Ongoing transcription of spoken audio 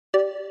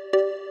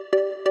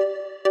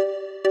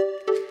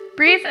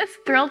Breeze is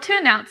thrilled to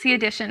announce the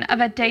addition of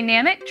a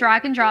dynamic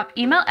drag-and-drop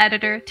email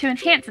editor to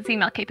enhance its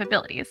email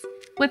capabilities.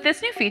 With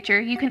this new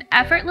feature, you can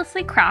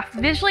effortlessly craft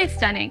visually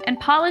stunning and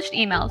polished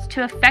emails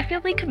to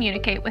effectively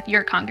communicate with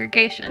your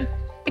congregation.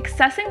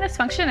 Accessing this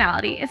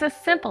functionality is as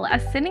simple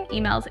as sending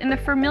emails in the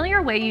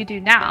familiar way you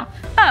do now,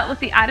 but with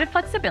the added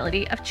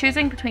flexibility of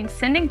choosing between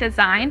sending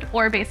designed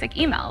or basic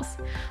emails.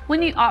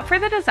 When you opt for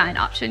the design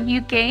option, you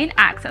gain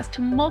access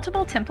to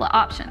multiple template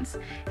options.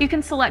 You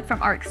can select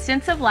from our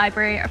extensive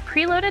library of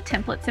preloaded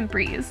templates in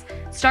Breeze,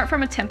 start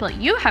from a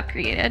template you have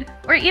created,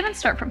 or even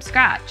start from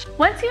scratch.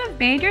 Once you have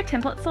made your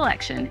template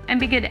selection and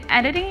begin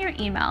editing your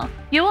email,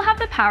 you will have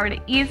the power to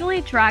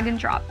easily drag and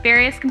drop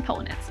various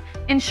components,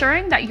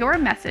 ensuring that your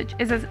message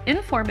is as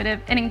informative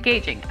and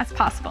engaging as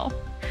possible.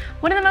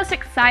 One of the most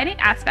exciting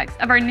aspects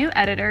of our new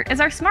editor is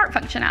our smart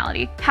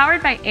functionality,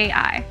 powered by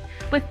AI.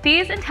 With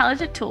these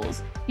intelligent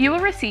tools, you will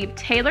receive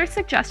tailored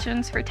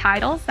suggestions for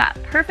titles that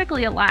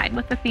perfectly align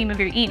with the theme of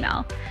your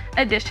email.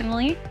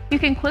 Additionally, you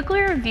can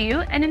quickly review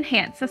and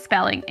enhance the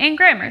spelling and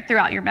grammar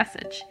throughout your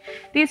message.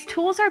 These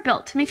tools are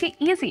built to make it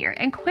easier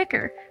and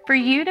quicker for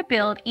you to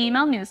build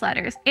email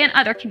newsletters and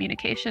other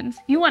communications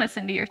you want to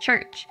send to your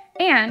church.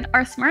 And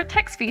our Smart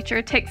Text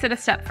feature takes it a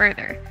step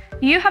further.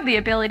 You have the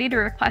ability to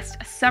request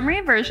a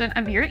summary version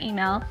of your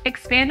email,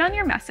 expand on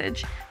your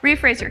message,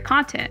 rephrase your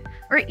content,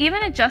 or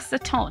even adjust the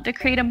tone to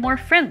create a more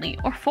friendly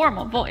or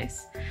formal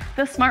voice.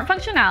 The smart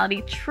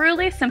functionality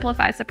truly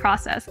simplifies the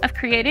process of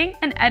creating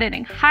and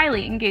editing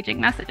highly engaging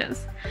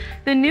messages.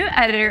 The new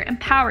editor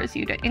empowers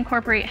you to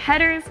incorporate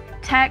headers,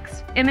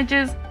 text,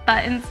 images,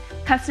 buttons,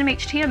 custom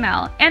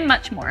HTML, and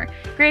much more,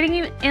 granting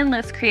you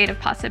endless creative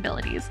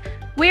possibilities.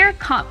 We are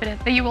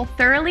confident that you will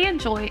thoroughly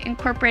enjoy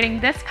incorporating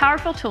this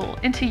powerful tool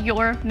into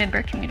your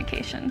member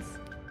communications.